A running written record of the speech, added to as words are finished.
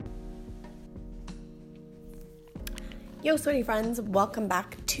Yo, sweaty friends, welcome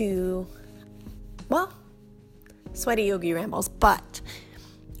back to, Sweaty Yogi Rambles. But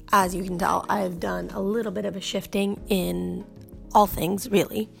as you can tell, I've done a little bit of a shifting in all things,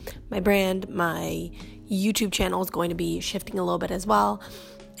 really. My brand, my YouTube channel is going to be shifting a little bit as well.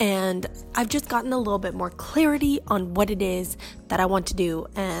 And I've just gotten a little bit more clarity on what it is that I want to do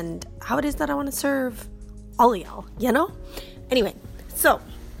and how it is that I want to serve all of y'all, Anyway, so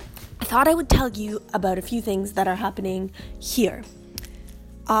I thought I would tell you about a few things that are happening here.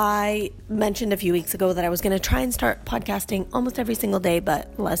 I mentioned a few weeks ago that I was going to try and start podcasting almost every single day,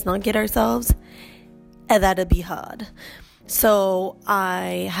 but let's not get ourselves, that'd be hard. So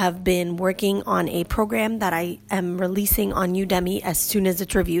I have been working on a program that I am releasing on Udemy as soon as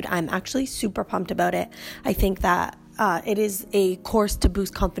it's reviewed. I'm actually super pumped about it. I think that it is a course to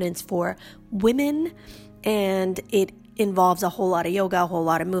boost confidence for women, and it involves a whole lot of yoga, a whole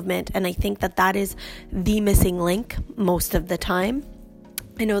lot of movement, and I think that that is the missing link most of the time.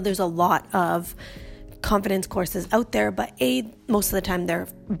 I know there's a lot of confidence courses out there, but A, most of the time they're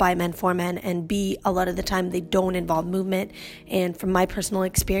by men for men, and B, a lot of the time they don't involve movement. And from my personal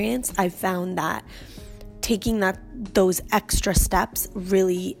experience, I've found that taking those extra steps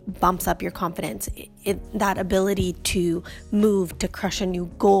really bumps up your confidence. That ability to move, to crush a new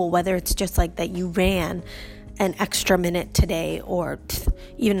goal, whether it's just like that you ran an extra minute today or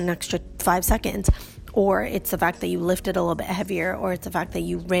even an extra 5 seconds, or it's the fact that you lifted a little bit heavier, or it's the fact that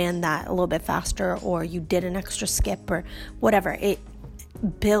you ran that a little bit faster, or you did an extra skip or whatever. It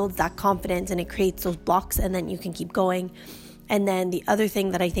builds that confidence and it creates those blocks, and then you can keep going. And then the other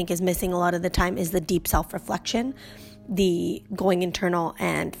thing that I think is missing a lot of the time is the deep self-reflection, the going internal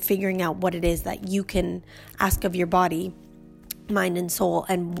and figuring out what it is that you can ask of your body, mind and soul,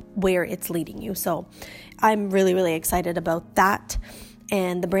 and where it's leading you. So I'm really, really excited about that.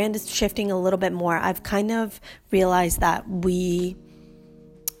 And the brand is shifting a little bit more. I've kind of realized that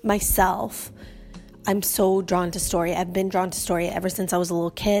I'm so drawn to story. I've been drawn to story ever since I was a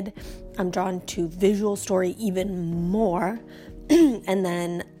little kid. I'm drawn to visual story even more. And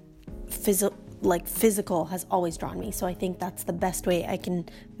then physical has always drawn me. So I think that's the best way I can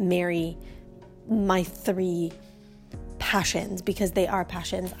marry my three passions, because they are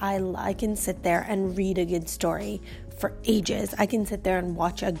passions. I can sit there and read a good story for ages. I can sit there and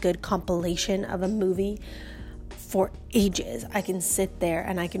watch a good compilation of a movie for ages. I can sit there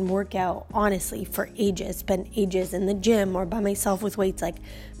and I can work out, honestly, for ages, spend ages in the gym or by myself with weights. Like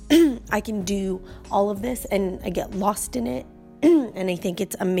I can do all of this and I get lost in it. And I think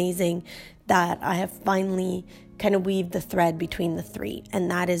it's amazing that I have finally kind of weaved the thread between the three. And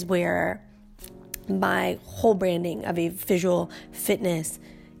that is where my whole branding of a visual fitness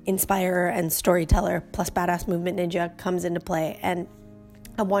inspirer and storyteller plus badass movement ninja comes into play, and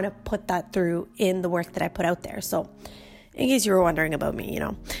I want to put that through in the work that I put out there. So in case you were wondering about me,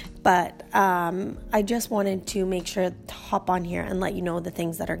 but I just wanted to make sure to hop on here and let you know the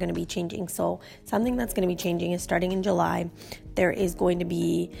things that are going to be changing. So something that's going to be changing is starting in July, there is going to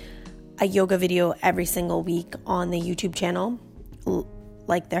be a yoga video every single week on the YouTube channel.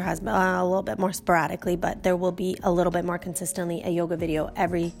 Like there has been a little bit more sporadically, but there will be a little bit more consistently a yoga video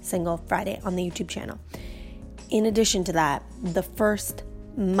every single Friday on the YouTube channel. In addition to that, the first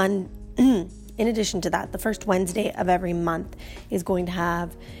Wednesday of every month is going to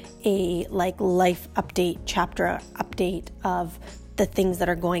have a life update, chapter update of the things that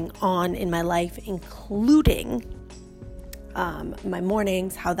are going on in my life, including my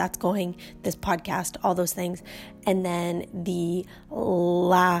mornings, how that's going, this podcast, all those things. And then the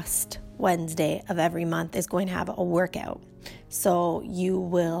last Wednesday of every month is going to have a workout. So you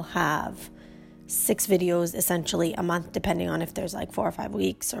will have 6 videos essentially a month, depending on if there's 4 or 5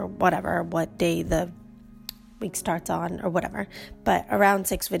 weeks or whatever, what day the week starts on or whatever. But around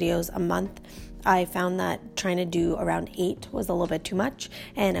 6 videos a month. I found that trying to do around 8 was a little bit too much,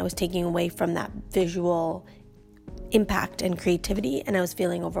 and I was taking away from that visual impact and creativity, and I was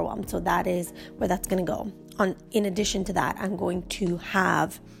feeling overwhelmed. So that is where that's going to go. In addition to that, I'm going to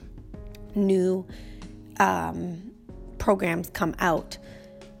have new programs come out,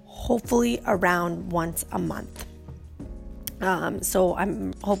 hopefully around once a month. So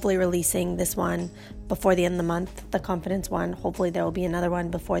I'm hopefully releasing this one before the end of the month, the confidence one. Hopefully there will be another one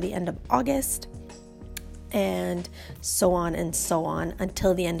before the end of August, and so on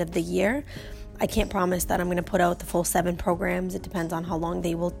until the end of the year. I can't promise that I'm going to put out the full 7 programs. It depends on how long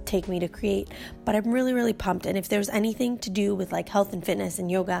they will take me to create, but I'm really, really pumped. And if there's anything to do with health and fitness and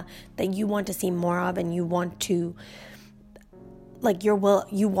yoga that you want to see more of, and you want to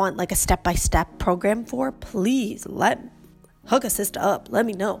you want a step-by-step program for, please hook a sister up. Let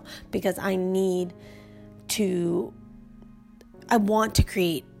me know, because I need to I want to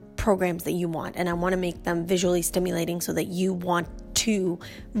create programs that you want, and I want to make them visually stimulating so that you want to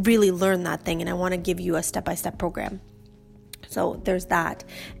really learn that thing, and I want to give you a step-by-step program. So there's that.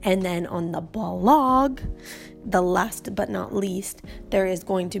 And then on the blog, the last but not least, there is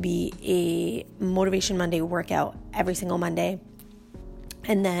going to be a Motivation Monday workout every single Monday.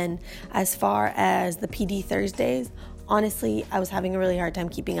 And then as far as the PD Thursdays, honestly, I was having a really hard time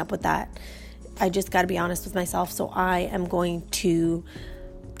keeping up with that. I just got to be honest with myself. So I am going to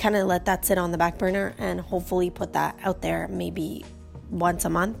kind of let that sit on the back burner and hopefully put that out there maybe once a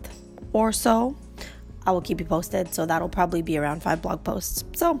month or so. I will keep you posted. So that'll probably be around 5 blog posts.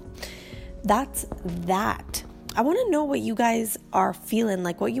 So that's that. I want to know what you guys are feeling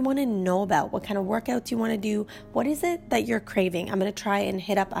like, what you want to know about, what kind of workouts you want to do. What is it that you're craving? I'm going to try and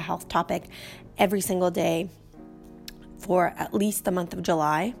hit up a health topic every single day for at least the month of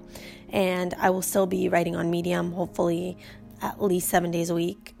July. And I will still be writing on Medium, hopefully at least 7 days a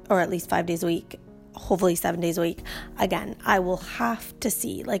week, or at least 5 days a week. Hopefully 7 days a week. Again, I will have to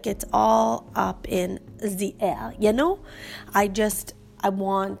see. Like, it's all up in the air, you know? I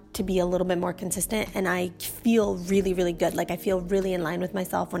want to be a little bit more consistent, and I feel really, really good. Like, I feel really in line with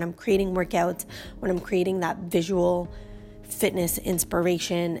myself when I'm creating workouts, when I'm creating that visual fitness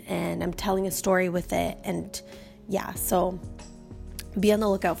inspiration, and I'm telling a story with it. And yeah, so be on the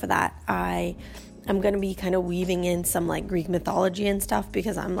lookout for that. I'm going to be kind of weaving in some like Greek mythology and stuff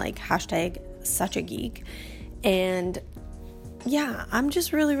because I'm like #such a geek. And yeah, I'm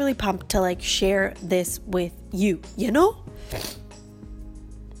just really, really pumped to like share this with you, you know?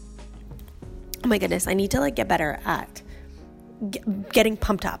 Oh my goodness, I need to like get better at getting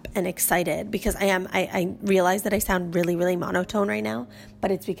pumped up and excited because I realize that I sound really, really monotone right now, but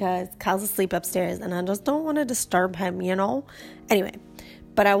it's because Kyle's asleep upstairs and I just don't want to disturb him, you know? Anyway,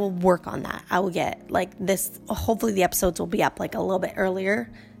 but I will work on that. I will get like this, hopefully the episodes will be up like a little bit earlier,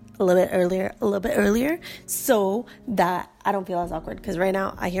 so that I don't feel as awkward, because right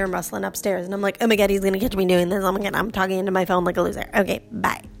now I hear him rustling upstairs and I'm like, oh my God, he's going to catch me doing this. Oh my God, I'm talking into my phone like a loser. Okay,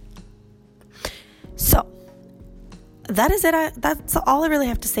 bye. So that is it. That's all I really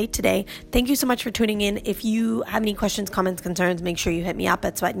have to say today. Thank you so much for tuning in. If you have any questions, comments, concerns, make sure you hit me up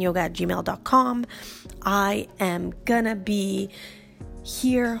at sweatandyoga@gmail.com. I am gonna be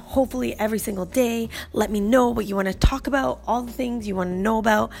here hopefully every single day. Let me know what you want to talk about, all the things you want to know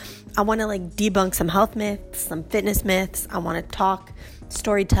about. I want to like debunk some health myths, some fitness myths. I want to talk,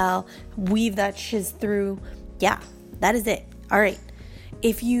 storytell, weave that shiz through. Yeah, that is it. All right.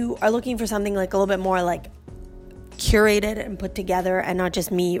 If you are looking for something like a little bit more like curated and put together and not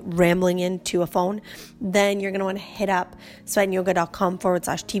just me rambling into a phone, then you're going to want to hit up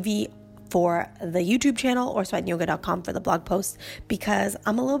sweatandyoga.com/TV for the YouTube channel, or sweatandyoga.com for the blog post, because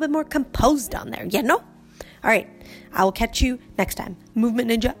I'm a little bit more composed on there, you know? All right, I will catch you next time. Movement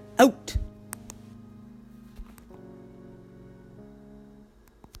Ninja out.